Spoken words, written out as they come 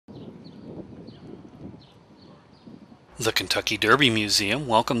The Kentucky Derby Museum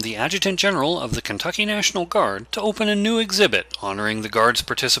welcomed the Adjutant General of the Kentucky National Guard to open a new exhibit honoring the Guard's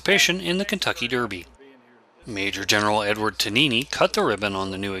participation in the Kentucky Derby. Major General Edward Tonini cut the ribbon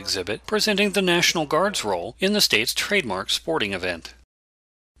on the new exhibit, presenting the National Guard's role in the state's trademark sporting event.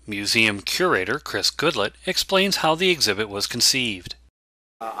 Museum curator Chris Goodlett explains how the exhibit was conceived.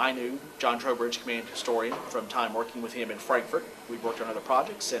 I knew John Trowbridge, command historian, from time working with him in Frankfurt. We'd worked on other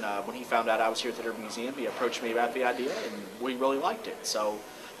projects, and when he found out I was here at the Derby Museum, he approached me about the idea, and we really liked it. So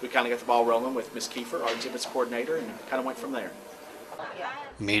we kind of got the ball rolling with Ms. Kiefer, our exhibits coordinator, and kind of went from there.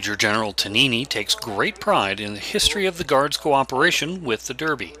 Major General Tonini takes great pride in the history of the Guard's cooperation with the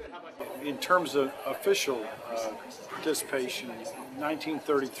Derby. In terms of official participation,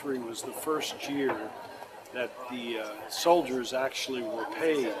 1933 was the first year that the soldiers actually were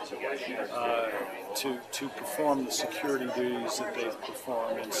paid to perform the security duties that they've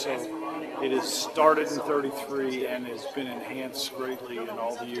performed. And so it has started in 33 and has been enhanced greatly in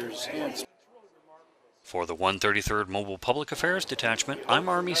all the years since. For the 133rd Mobile Public Affairs Detachment, I'm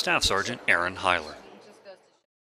Army Staff Sergeant Aaron Heiler.